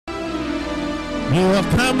You will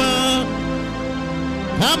come on,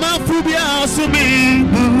 Fubia, so me.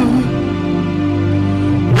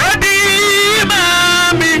 Ready,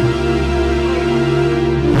 mommy.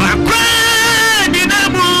 My grand in a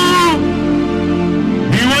moon.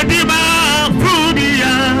 You will be my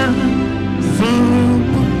Fubia, so.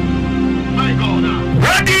 My God,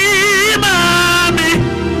 ready, mommy.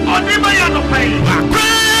 On the way on the plane. My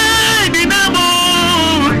grand in a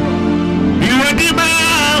moon. You will be my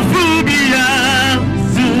Fubia.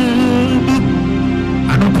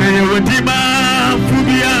 Redeemer,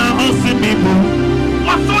 Fubia, Osimibu.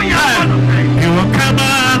 What's so young? You will come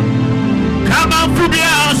on,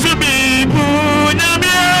 Fubia, Osimibu.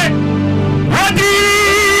 Nami,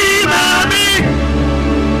 Redeemer, me.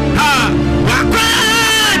 Ha, Wakwa,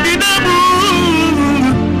 Dinabu.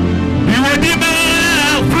 You Redeemer,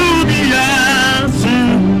 Fubia, Su.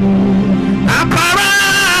 Apara,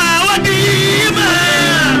 Redeemer,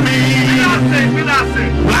 me. Minase.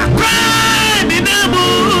 Wakwa, Dinabu.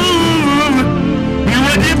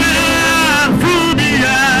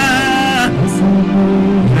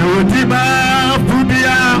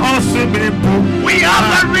 We are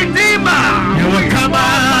the Redeemer. You will come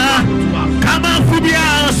on, Fubia,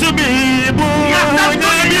 Subibu.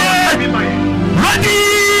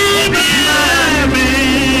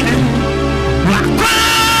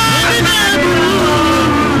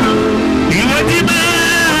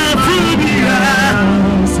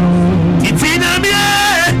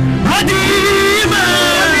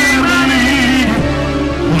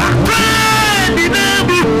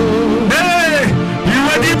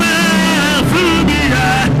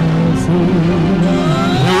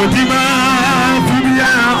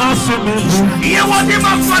 You want him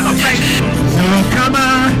up for the place.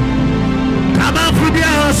 Come on,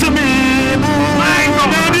 Fubia, Subibu. My God,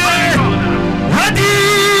 Redeemer,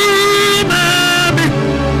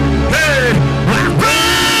 hey,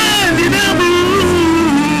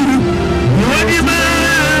 Redeemer,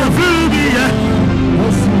 Fubia,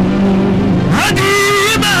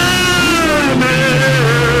 Redeemer,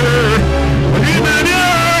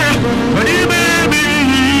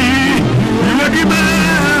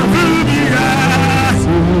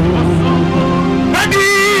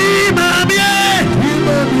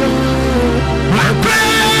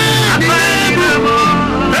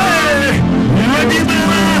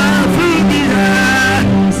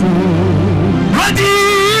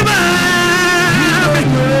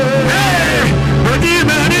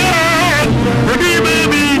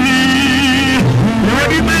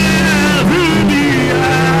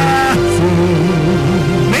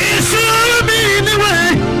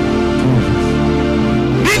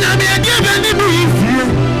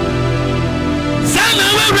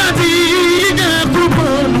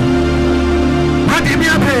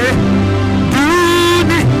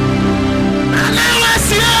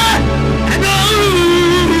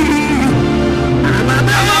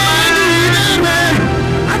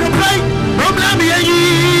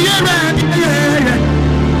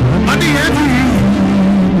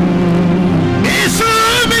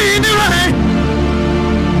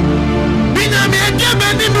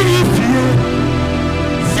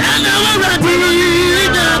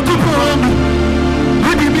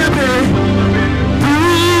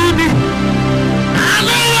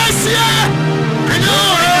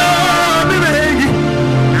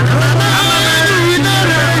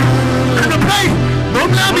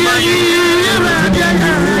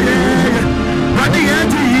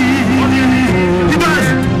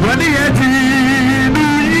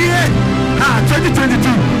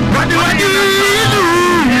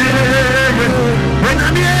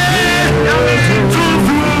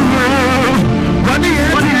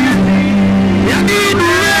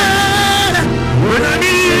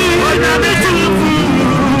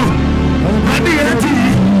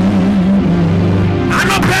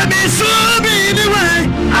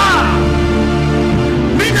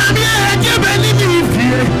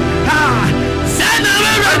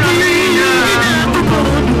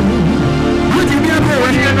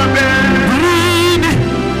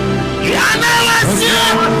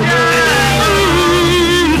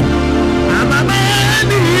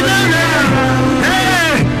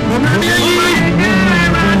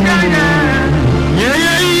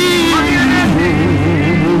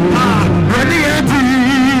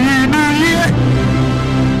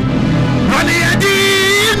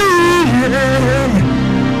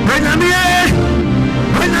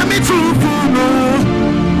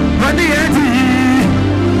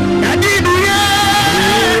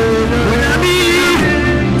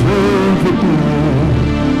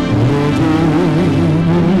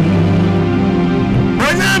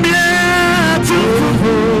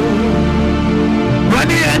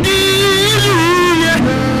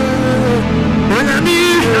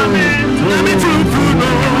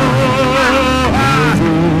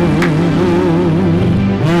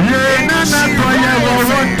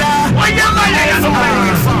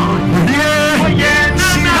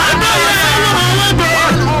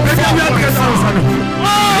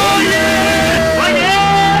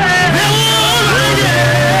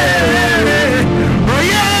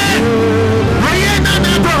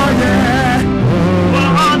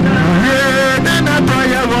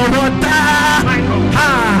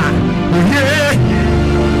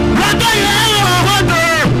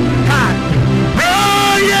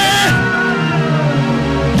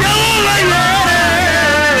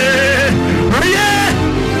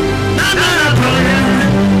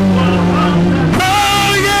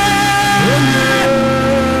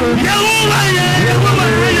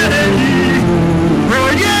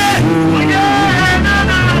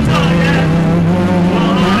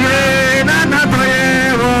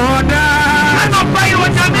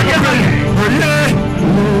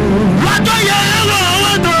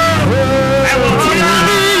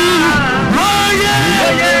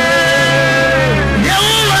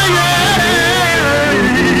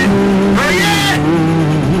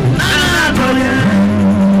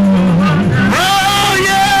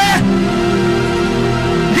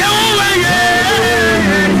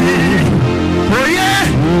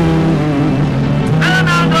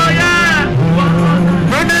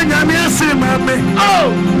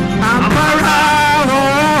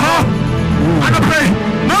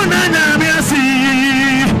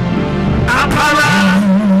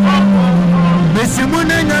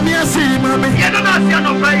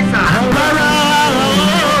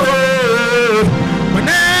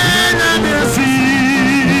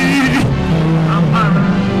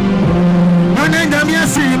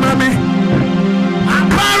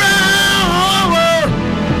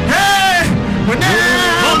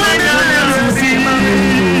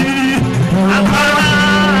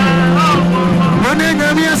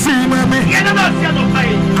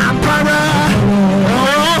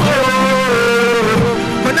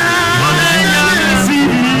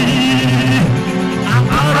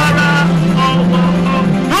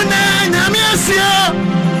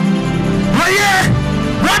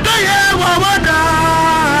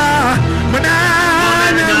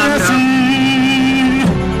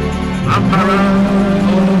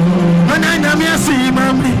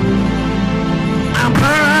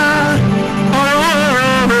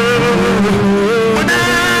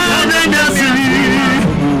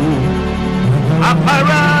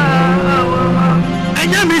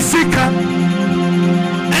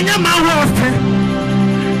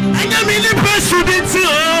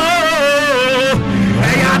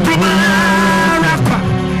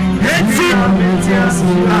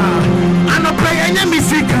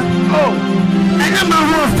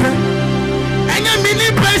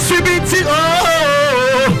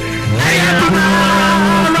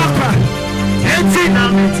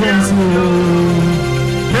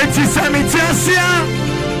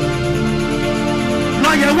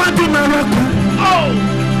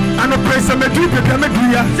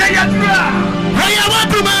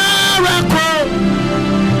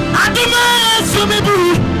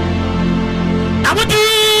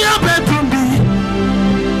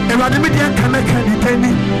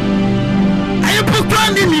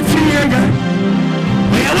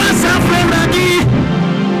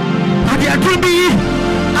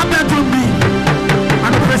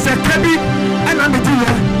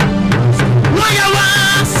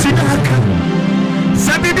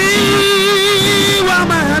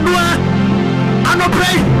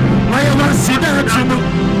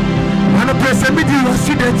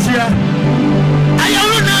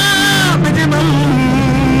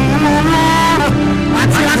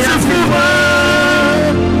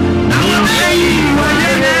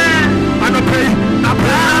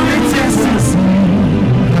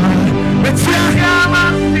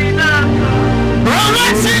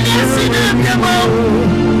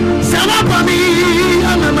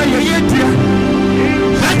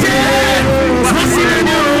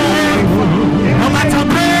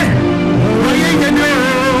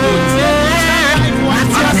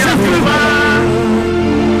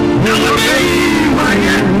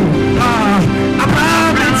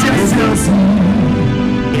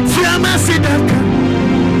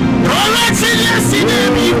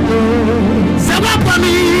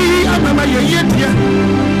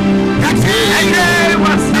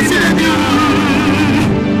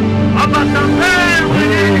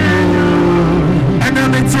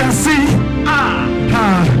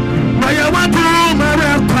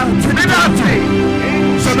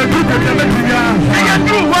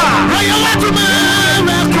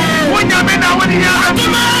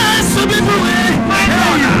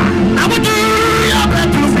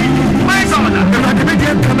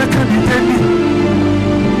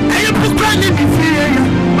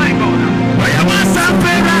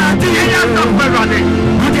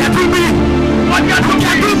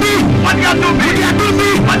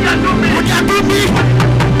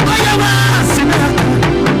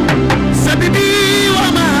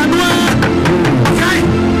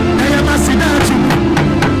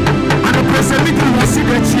 Say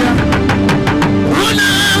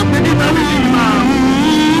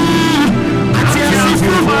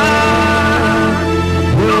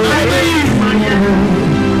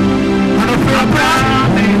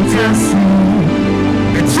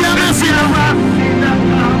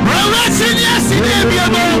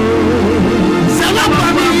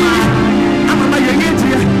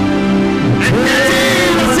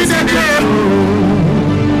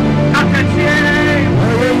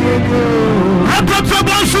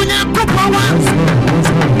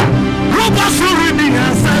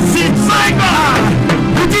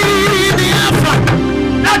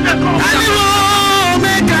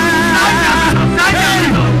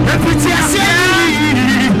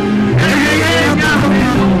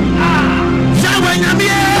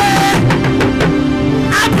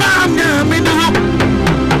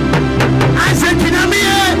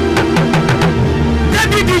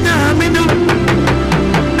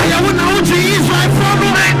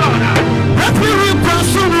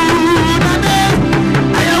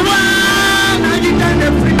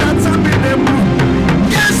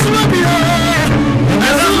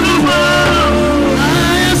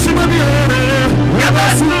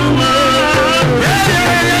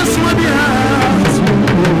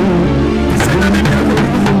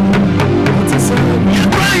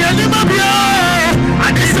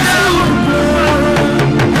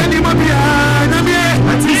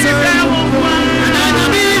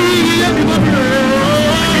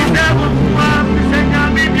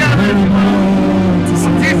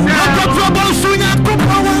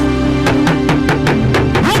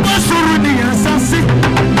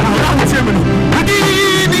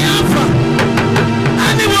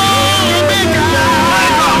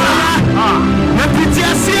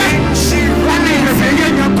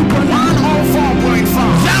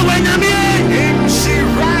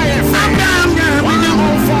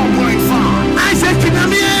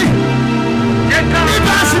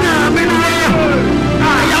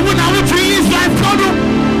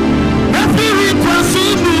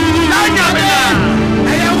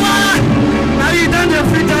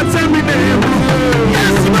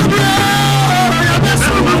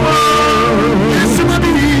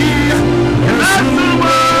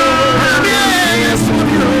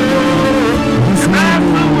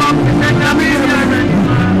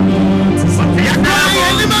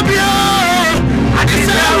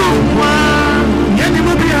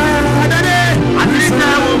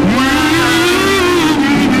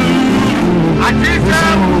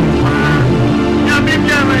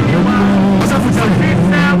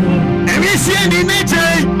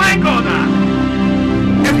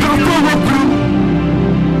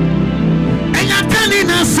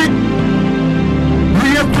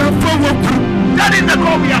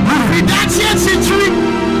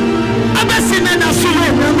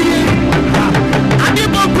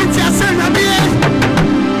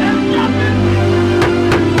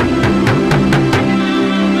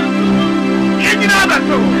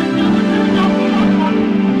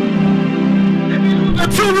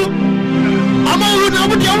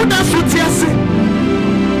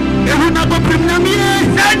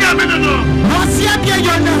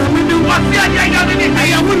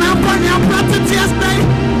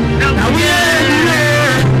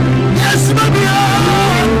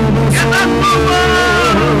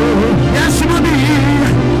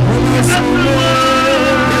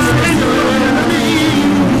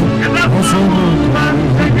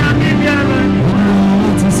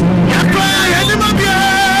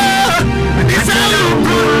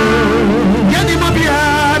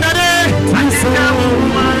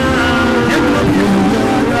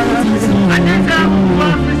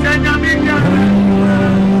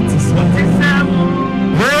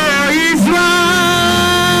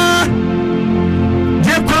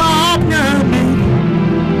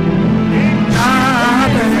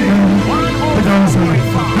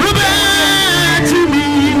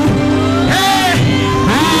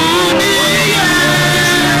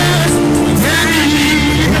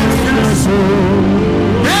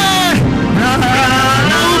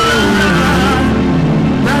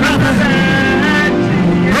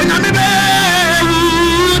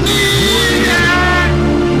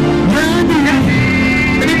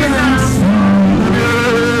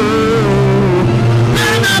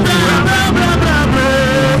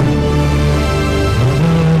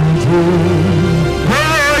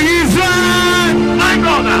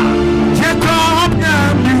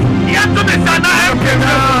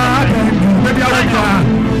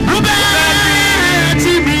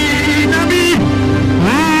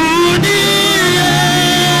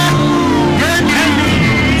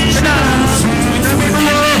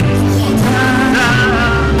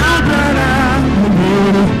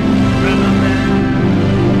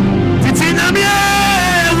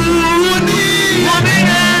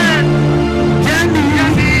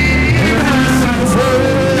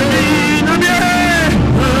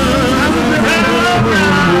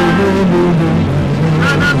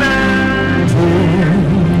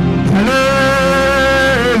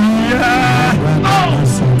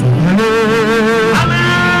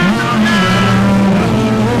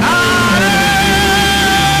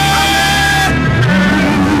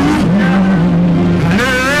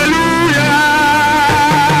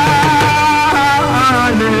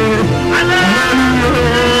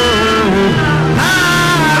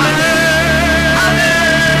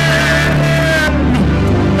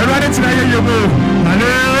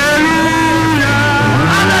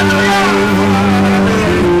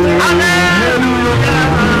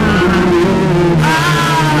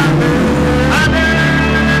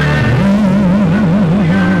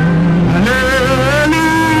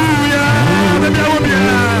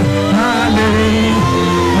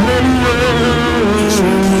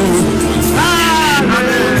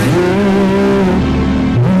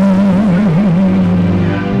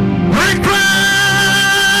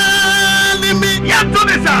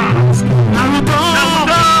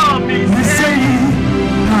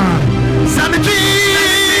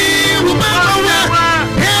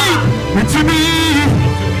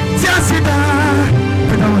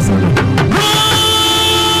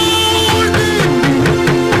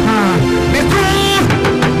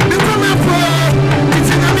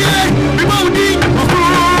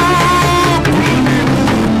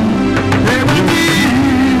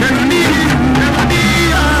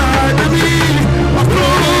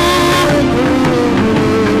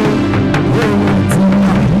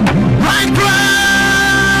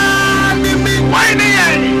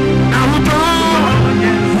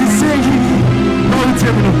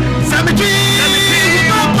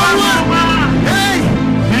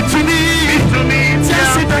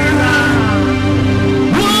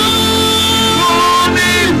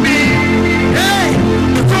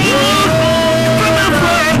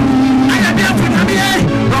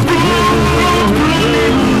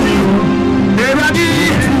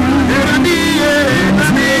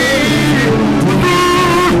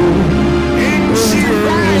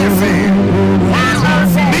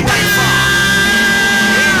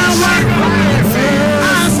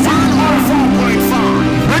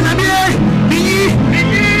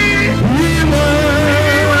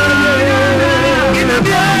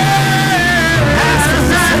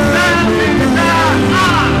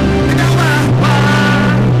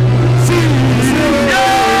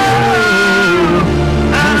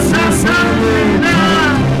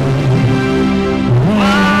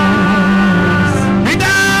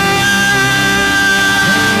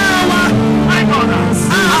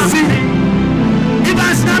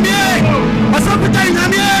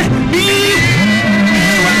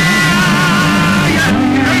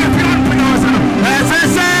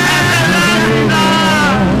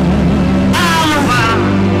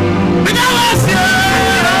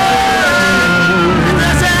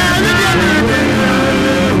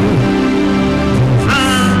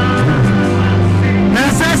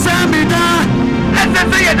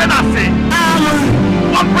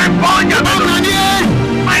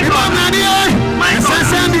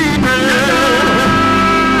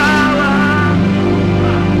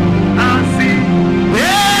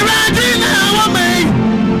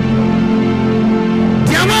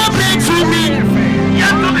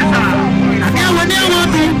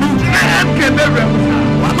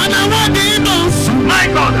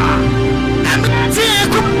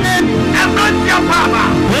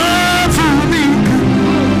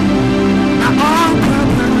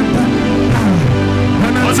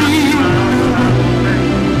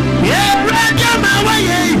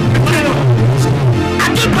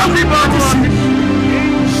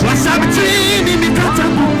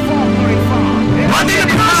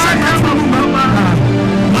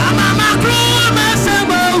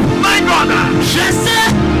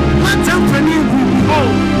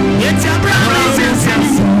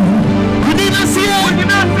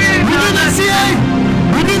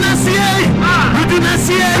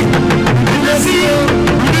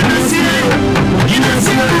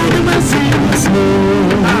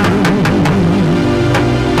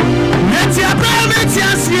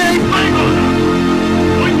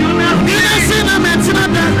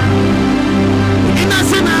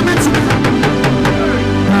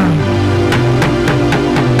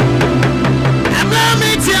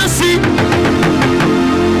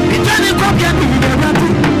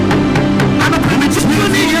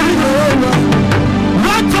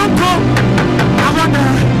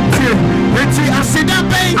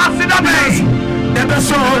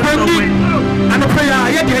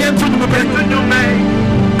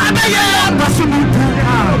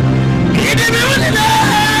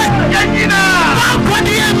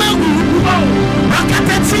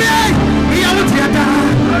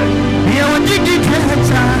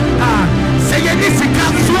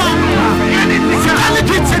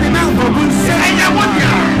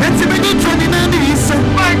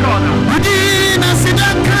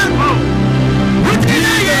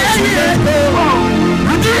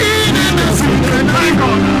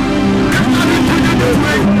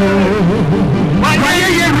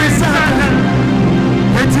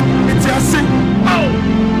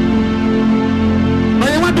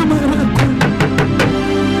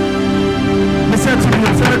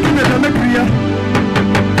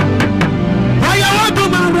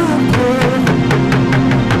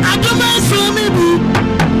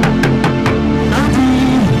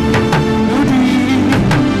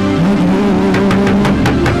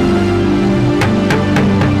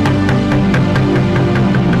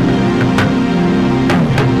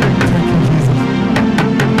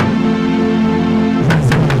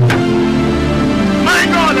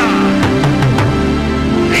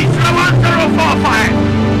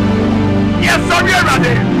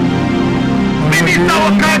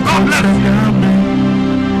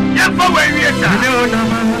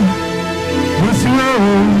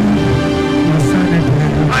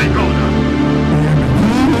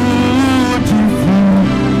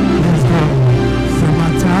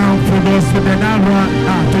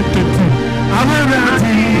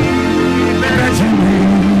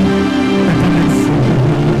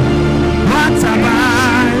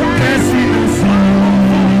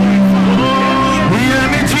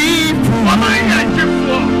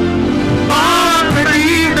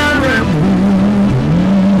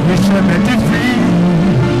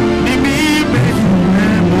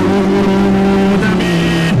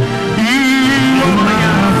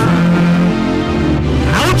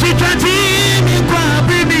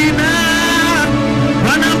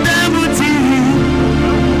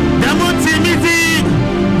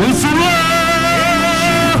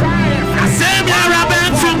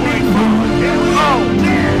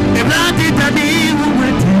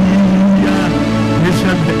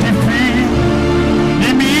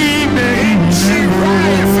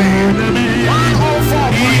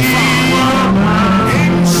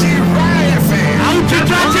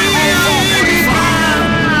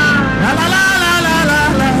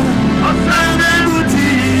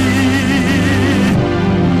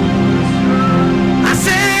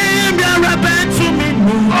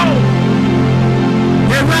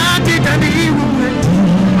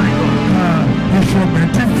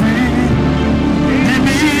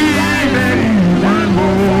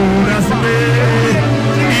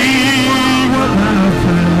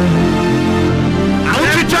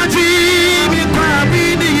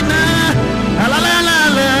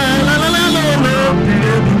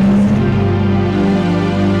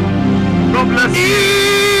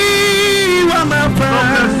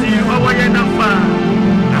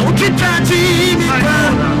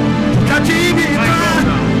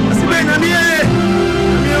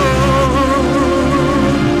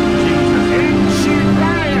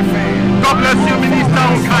bless you, Minister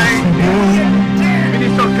Okai.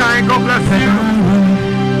 Minister Okai, God bless you.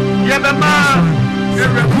 Yabama,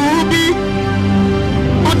 Ruby,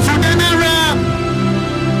 Utudanera,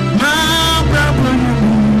 Ma Brabo.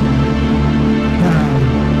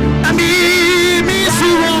 I mean, Miss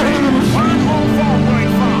You.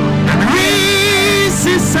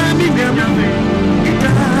 104.5. Sami Gami.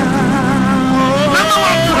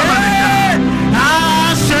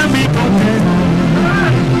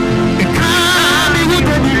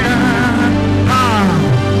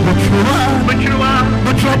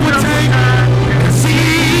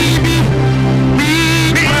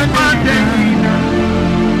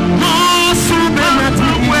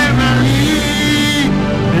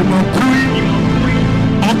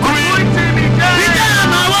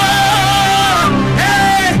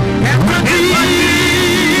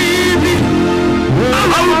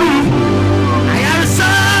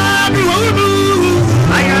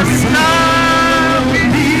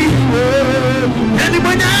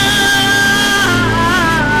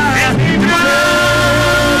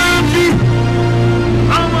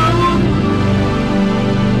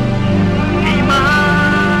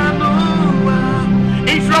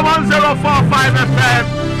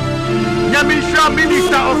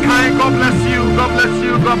 Minister Okai, God bless you, God bless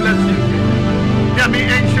you, God bless you. Yami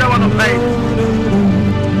Ensha wanna play.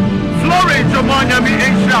 Florence Jomon Yami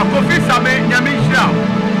Ensha, Professor Me Yami Sha.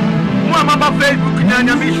 Mama Facebook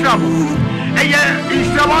Yami Sha. Eye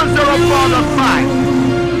Ensha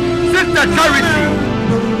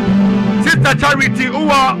 104.5. Sister Charity, who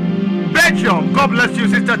are Belgium. God bless you,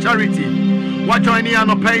 Sister Charity. What joining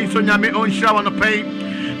on pay, so Yami Ensha wanna pay.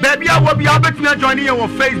 Baby, I will be able to join you on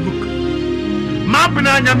Facebook.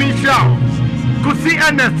 Mabna Nyamisha, Kusi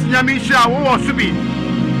Ernest Nyamisha, who was to be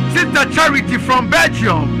Sister Charity from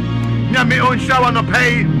Belgium, Nyami Onsha wanna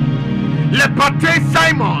pay Le Pate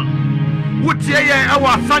Simon, Wutiye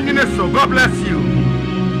our Sanineso, God bless you.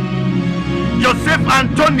 Joseph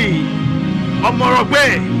Anthony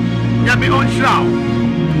Omorobe, Nyami Onsha.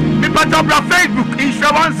 Me patabra Facebook,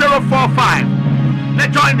 Insha 1045.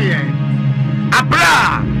 Let's join me.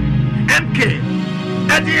 Abra MK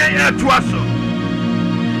Eddie Tuaso.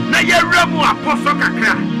 Na yeramu apostle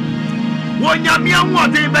kakra wonyamia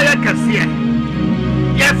nwode be yakase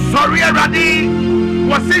ye sorry erade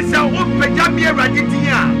wosisa opejame erade din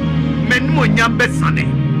a menum onyam besane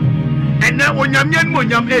ene onyamia num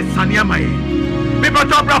onyam esane amaye me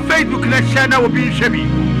batobra Facebook na share na obi hwebi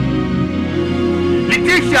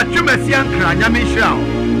Letitia Tumasi ankra nyamisha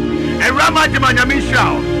erama jema nyamisha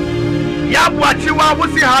ya boachiwa wo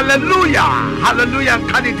si hallelujah hallelujah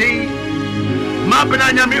kanidi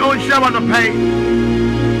Mabna Nyami Onsha wanna pay.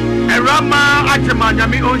 Erama Ajama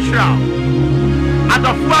Nyami Onsha. And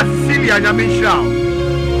of course Cecilia Nyami Shao.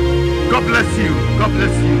 God bless you. God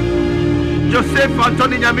bless you. Joseph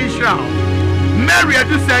Anthony Nyami Shao. Mary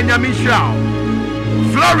Aduse Nyami Shao.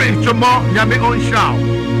 Florence Jomo Nyami Onsha.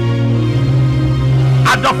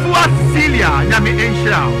 And of course Cecilia Nyami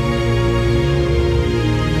Onsha.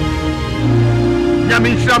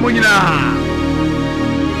 Nyami Shamunina.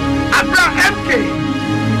 Abra MK,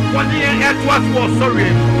 one year it was sorry.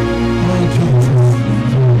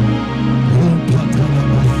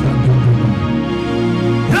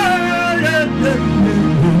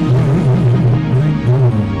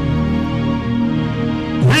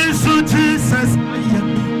 Jesus,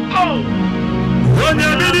 oh,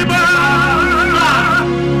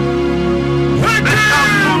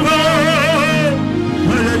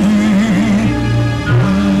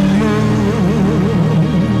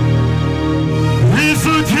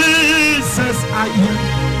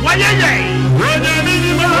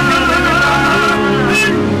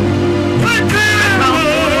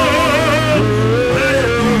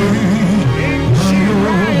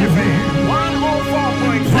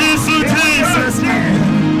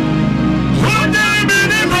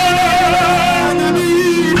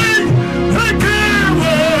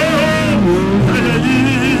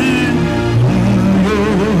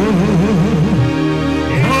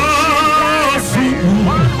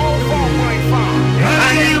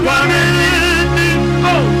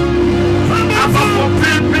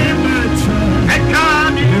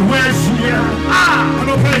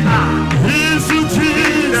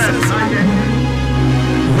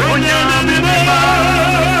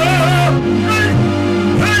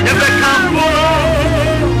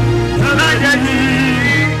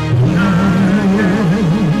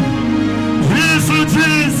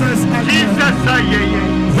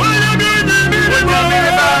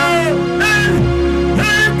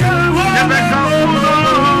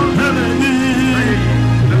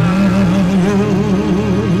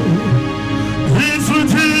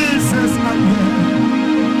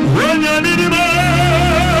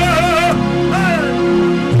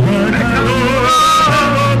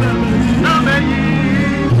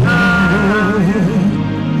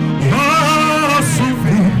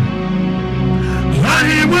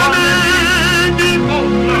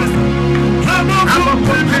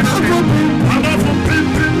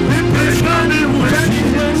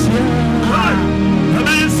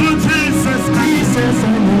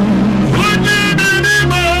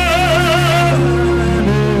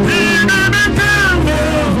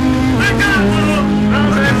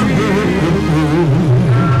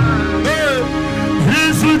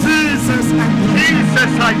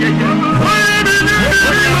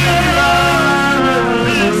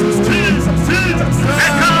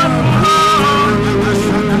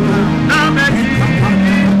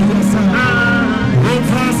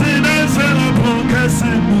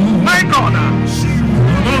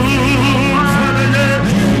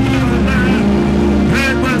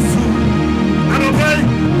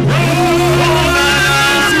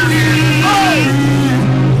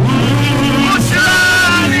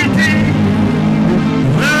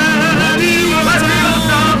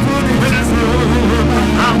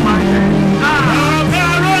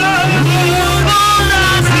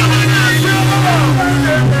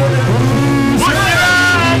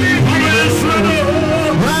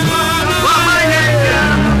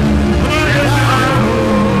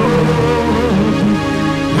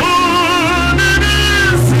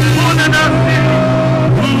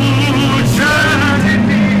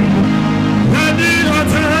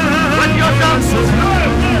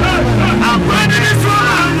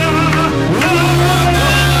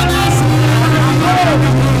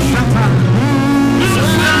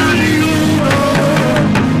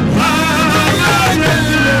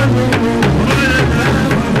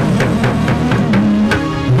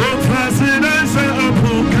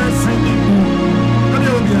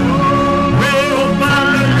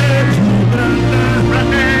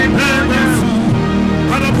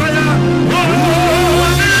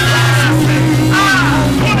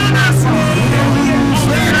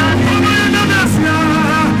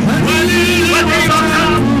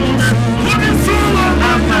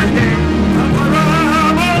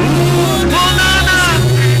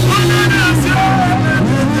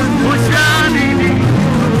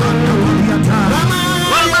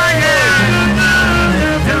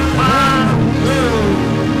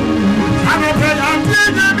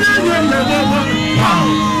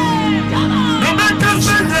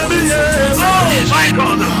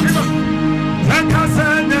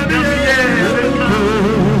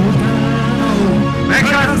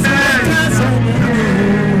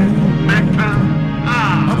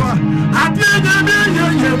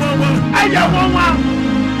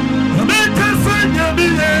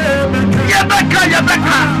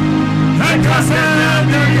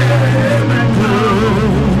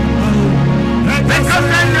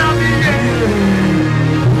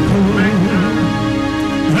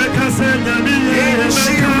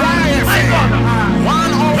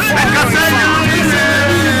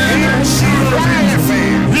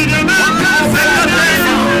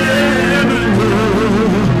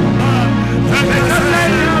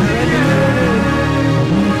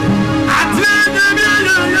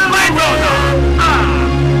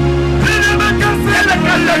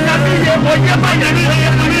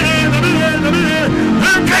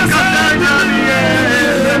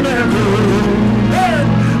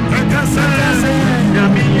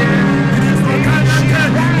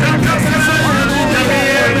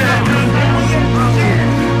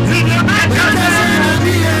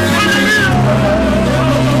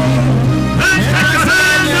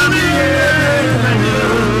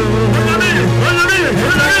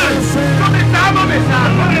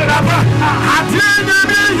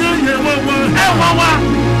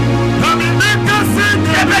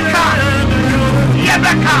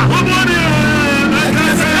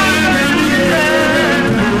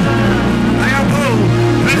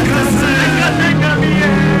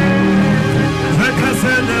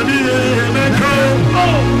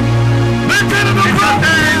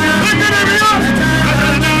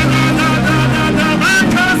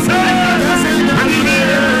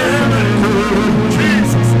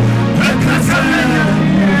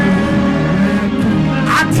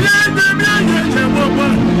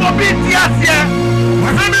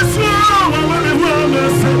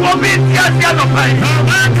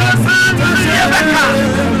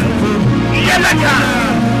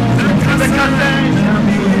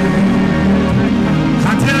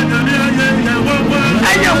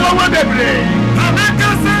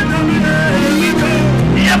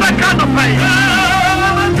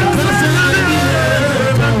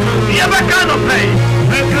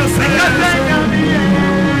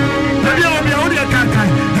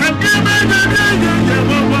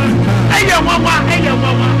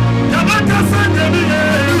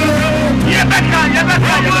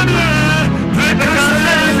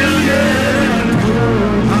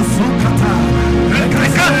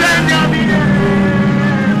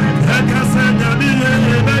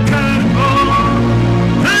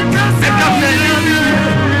 Hey!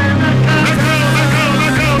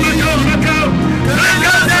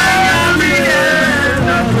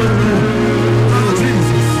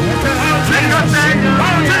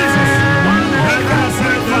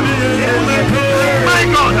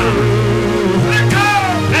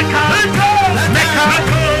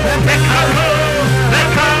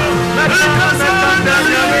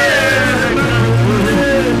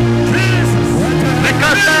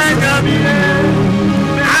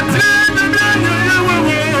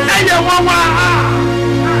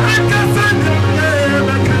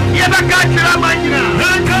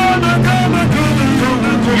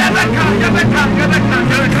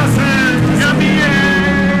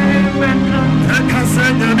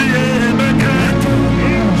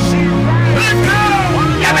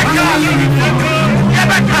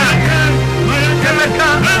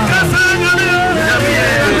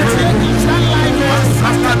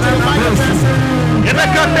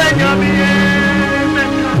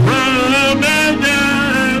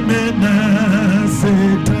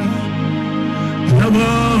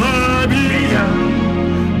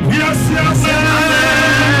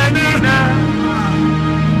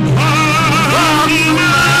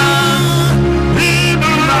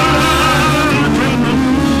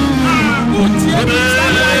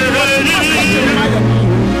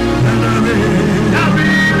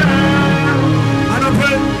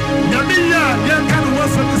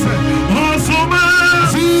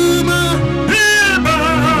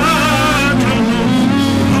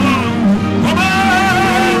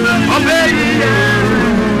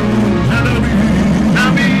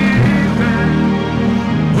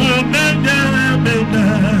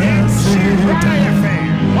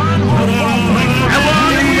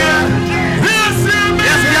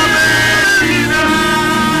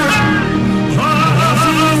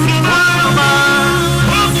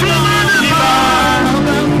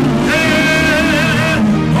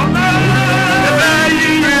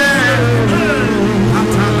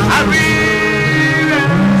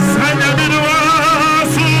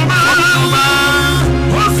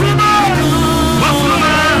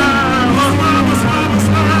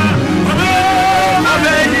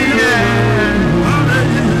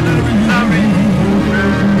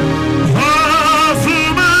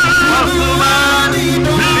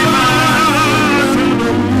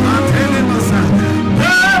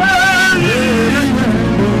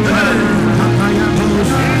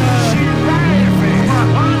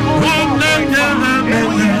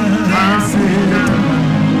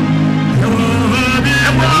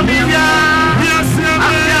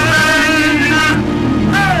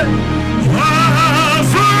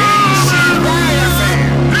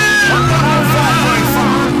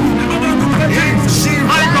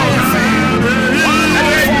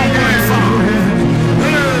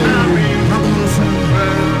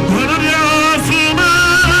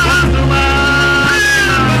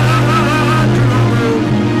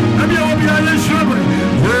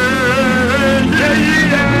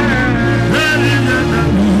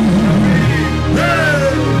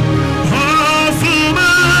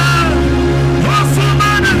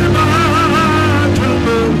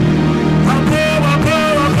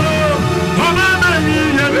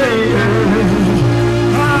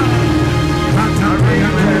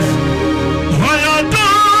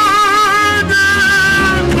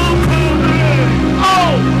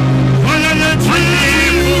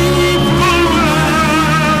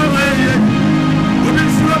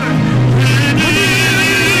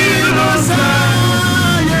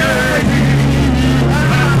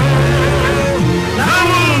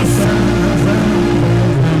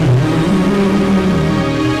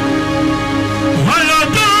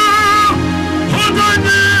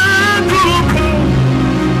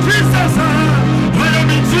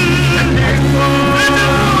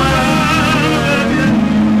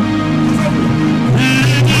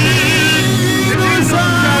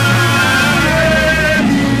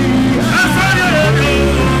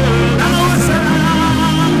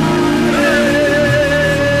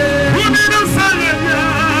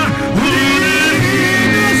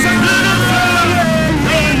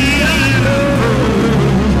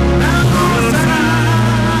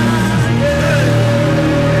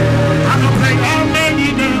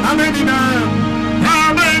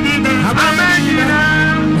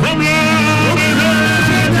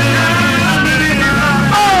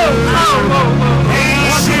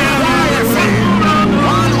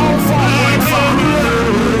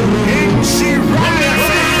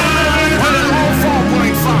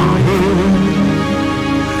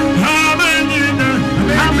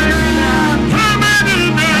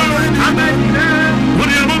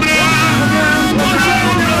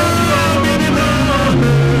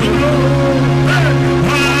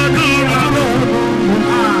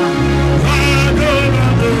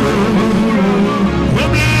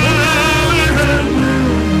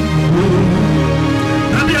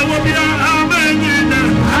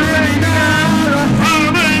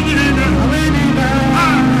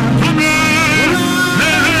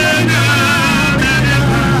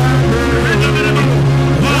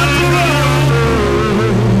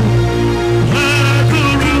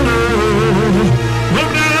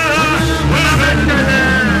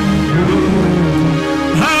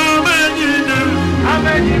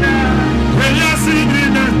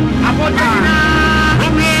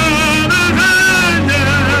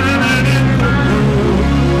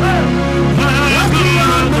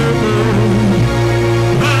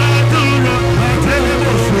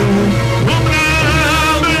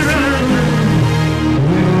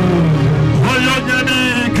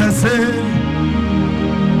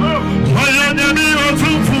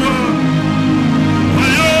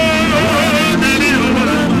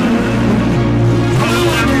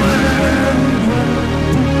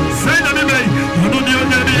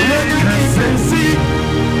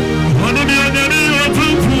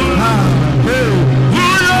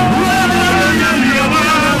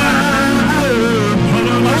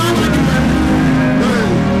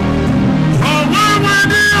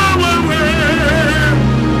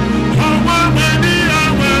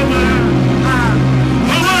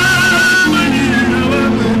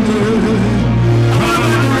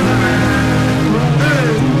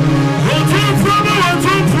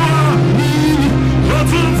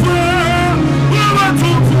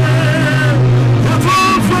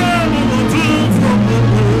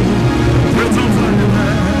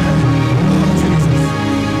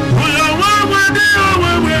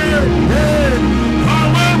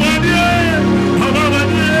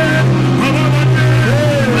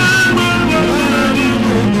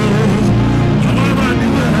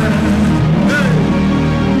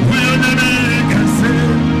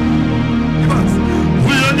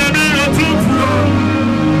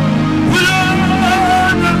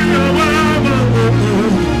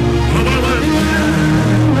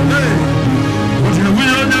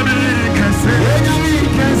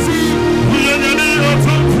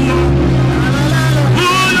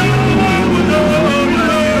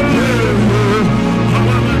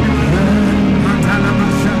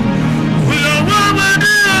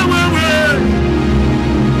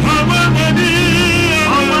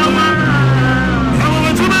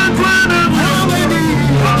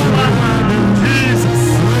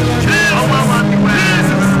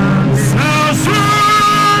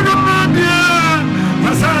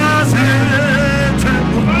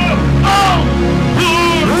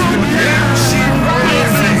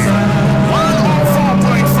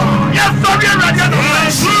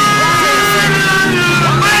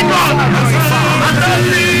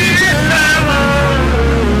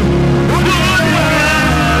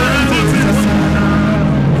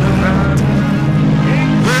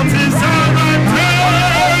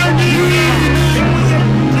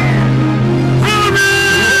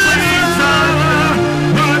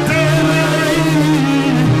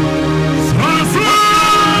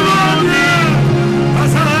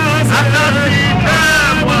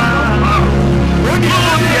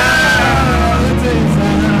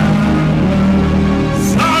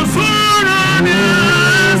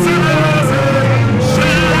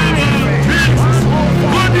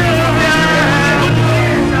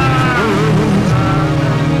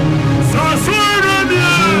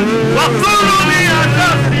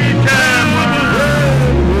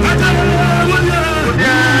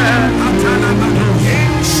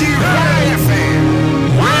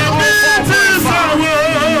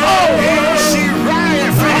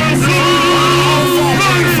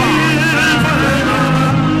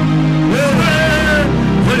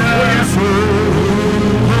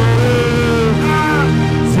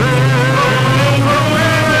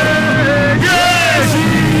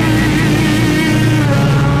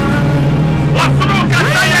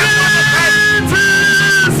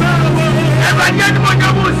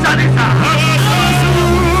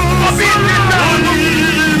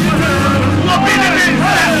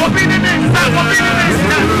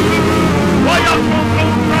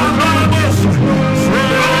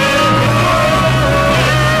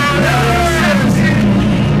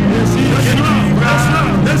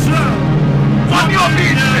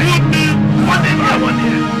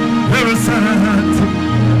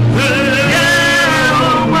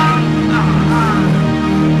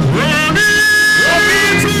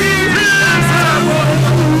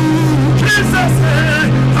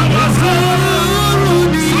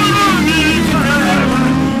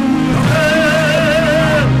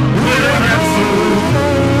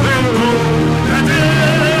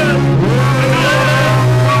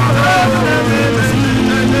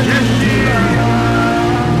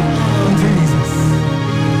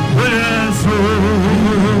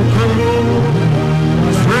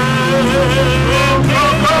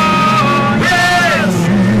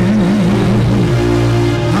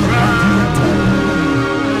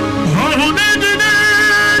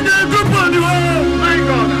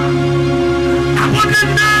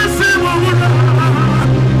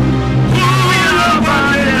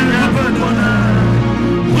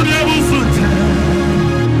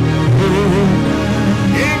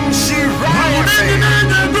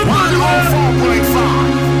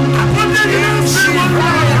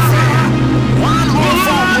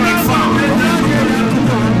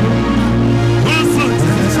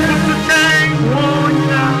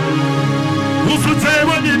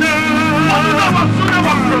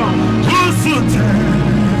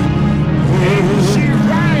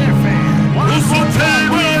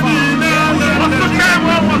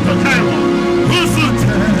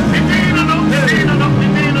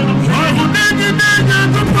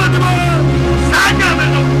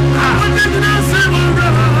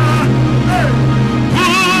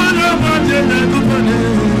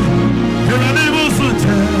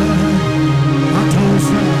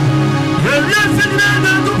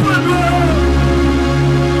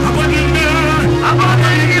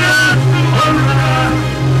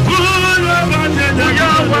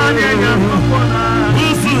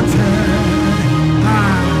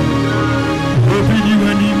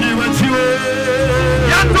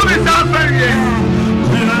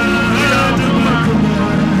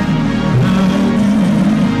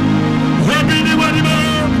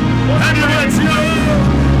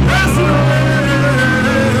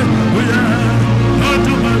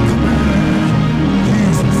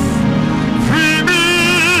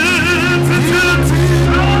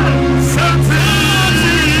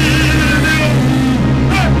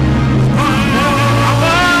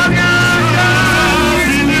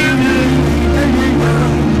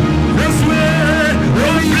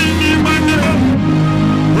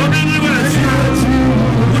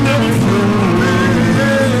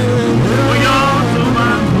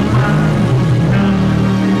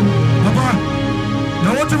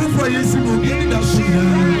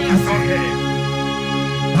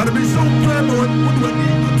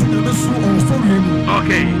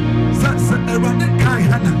 Okay. Sa erade kai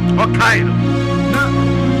hana. Okay. Na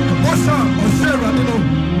bosa o share no.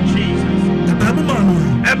 Jesus. Ebamu manu.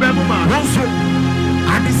 Ebamu manu. Wonso.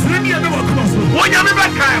 Adisiri ni ebe wa kuma so. Wonya me ba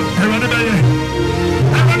kai. Erade ba ye.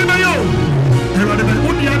 Erade ba yo. Erade ba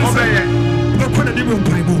uni ya se. Ko ko na di mo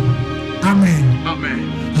mpaibo. Amen. Amen.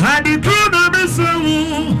 Adi true na mesewu.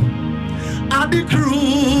 Adi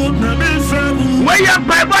true na mesewu. Where ya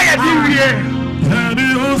Bible ya di wie. Adi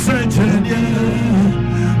o senchenya.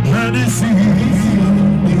 Adi si.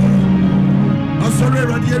 Asore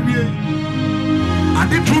radi ewie.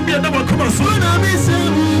 Adi true bi na mo kuma so na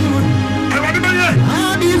mesewu. Adi ba ye.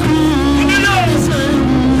 Adi true na mesewu.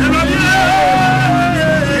 Adi ye.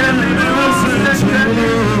 Adi o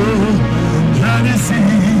senchenya. Adi si.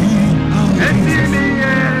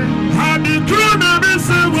 Adi true na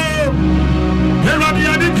mesewu.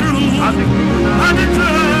 Adi true. Adi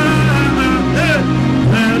true.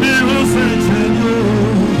 Adi o senchenya.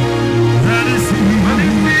 Adi si.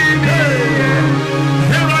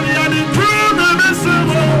 Adi true na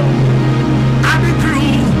mesewu. Adi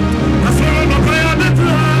true. Asoro no kaya adi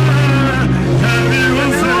true. Adi o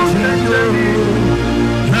senchenya.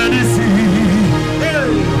 Adi si.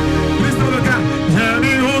 Please don't look at.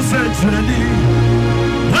 Adi o senchenya.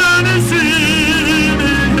 Adi si.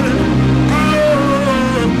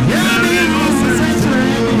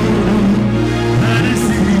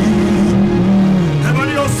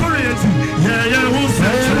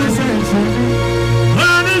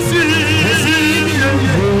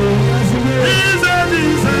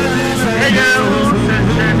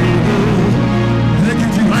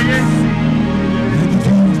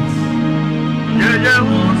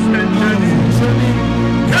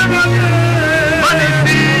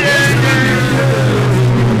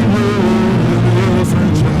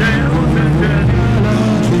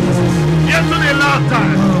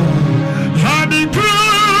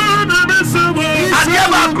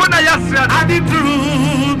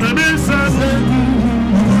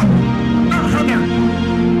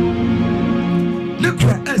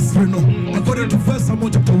 According to 1 Samuel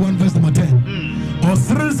chapter 1 verse number 10. Or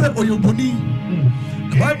Sreze Oyobuni.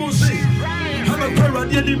 The Bible says, Hana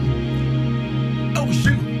Paradianim. Oh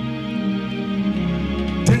shit.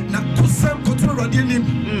 Na kusam kotu radianim.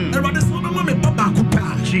 Everybody say, "Mama me baba kupe."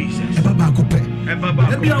 Jesus. Baba kupe.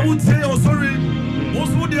 Maybe I would say, "Oh sorry."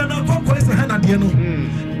 Most would you not come for Hana Diano.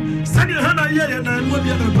 Send your Hana here and will be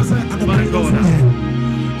another person at the back.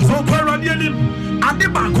 So Paradianim.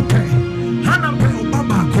 Adiba kupe. Hana pe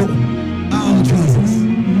baba ko. Oh Jesus.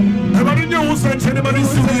 Everybody know who sent anybody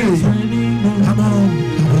to me. Come on.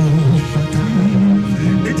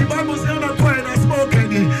 The Bible says, "I'm not quiet. I spoke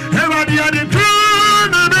again." Everybody had it.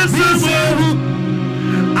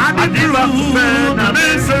 Adiba na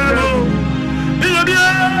mesero.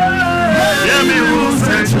 Yemi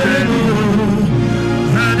useche.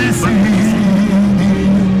 Adi si.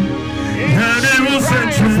 Adi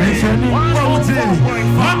useche. Wauti.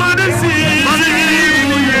 Amadi si.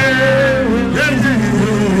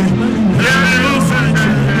 Yemi useche.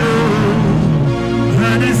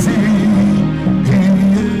 Adi si.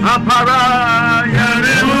 Apara.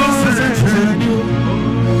 Yemi useche.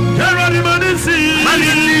 Yemi useche.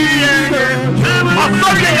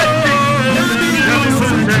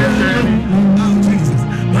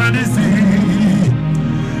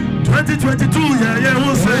 2022, yeah,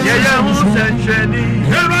 who said, Jenny?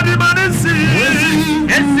 Everybody see,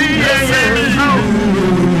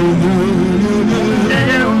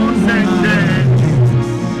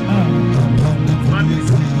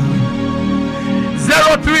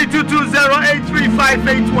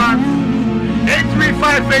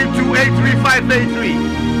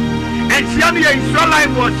 and she only a show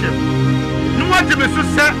live worship. No one to be so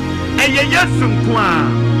set, and yes, some qua,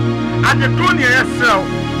 and the crony yourself.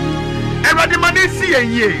 Everybody see a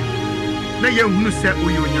ye. Now you who said, "Oh,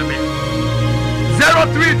 you yame."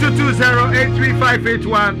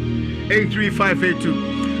 0322083581, 83582.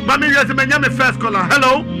 Mammy, yes, my first caller.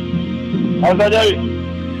 Hello.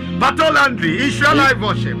 Battle Landry, is your live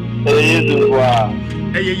worship.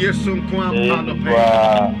 Hey, yes, some qua.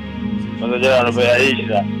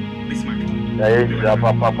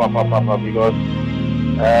 Papa, because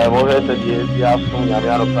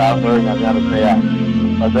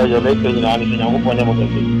but you're making anything. I hope I never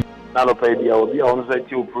get it. Now, pay the idea on the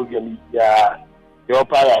two program. Yeah, your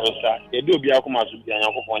power, they do be a commerce with the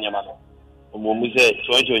Yakoponia. Mumuse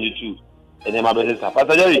 2022, and then my business.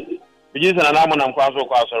 But I it is an alarm on Quaso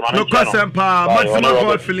Quaso. No question,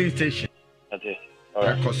 maximum filling station. That's it.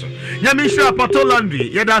 Yamisha Pato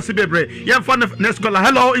Landry, Yadasi Bebre, Yam Fun of Nescola.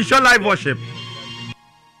 Hello, it's your live worship.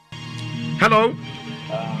 Hello.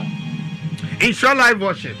 Insure Live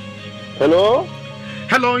Worship. Hello?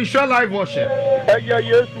 Hello, Insure Live Worship. That's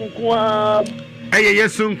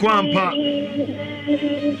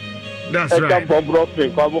right.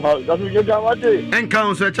 And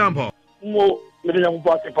Council Champo.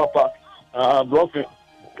 Papa. Bluffing.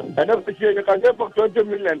 And every year you can get for 20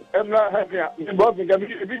 million. I'm not happy. I'm bluffing. I'm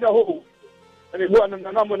in a hole. And it's one and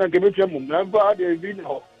I'm going to give it to him. I'm bad.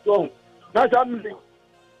 So, that's something. You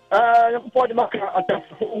put the market at the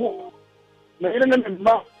I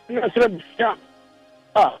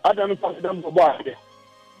don't know them for why.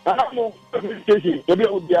 I don't know. Maybe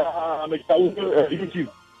it would be YouTube.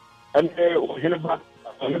 And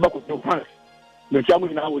never could do plans. The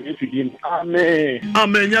family now will begin. Amen.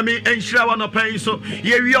 Amen. Yami Nhyira wa no pay so.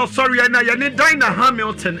 Ye we are sorry na ye ne Dinah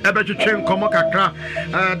Hamilton ebetu twen komo kakra.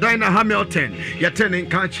 Dinah Hamilton ye ten in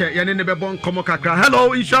kanche ye ne be bon komo kakra. Hello,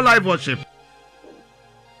 Nhyira Live Worship.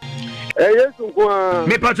 Yes, unko.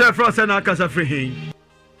 Me pacha from say na kasa free hin.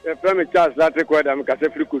 E from Charles that record am kasa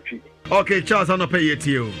free coach. Okay, Charles no pay yet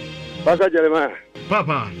you. Pastor Jeremiah.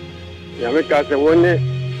 Papa. Ya me kasa woni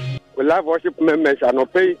we live worship members no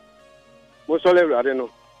pay.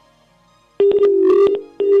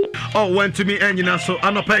 Oh, went to me and you know so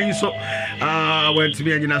I'm not paying so went to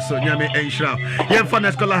me and you know so Nyame Nhyira. Yeah, for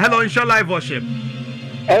next caller. Hello, Insure Live Worship.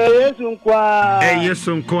 Yes, unkwa. Yes,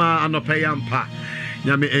 unkwa I'm not paying pa.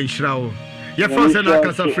 Nyame Nhyira. Yeah, first and I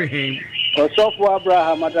can free him. Osofo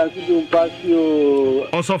Abraham adansi mpasio.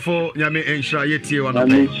 Osofo Nyame Nhyira yeti wa no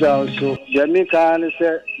pay. So, Jami kan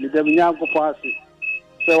se lidemnya kopasi.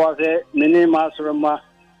 Se wa se mini masroma.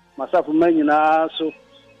 Masafu manyina so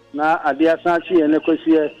na adia sanchi ene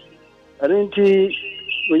kwasie renti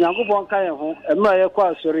onyankopon kan ho emra ye kwa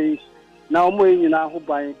asori na omo nyina ho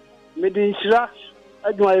ban medi Nhyira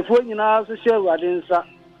adwuayefo nyina so hye Awurade nsa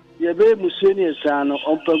ye be musue ne esan no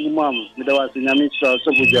ompagumam meda wase Nyame Nhyira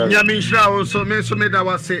so buja Nyame Nhyira so me so meda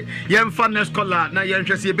wase yemfa next caller na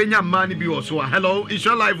yenhwese ye benya man bi wo so. Hello,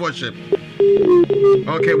 Insure Live Worship.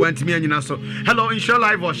 Okay, went to me and you so. Hello, Insure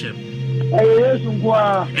Live Worship. Yes,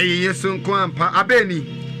 unkwa. Yes, unkwa pa abeni.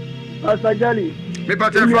 Asajali. Me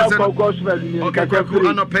pacha from gospel. Okay, kwaku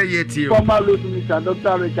ano pay yet you. Former Mr.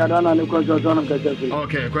 Dr. Richard Anna ne konsoson kachafi.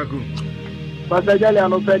 Okay, kwaku. Asajali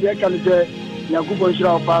ano pay dia kan je Yakubu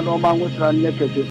Nhyira pa no mango sra ne kete.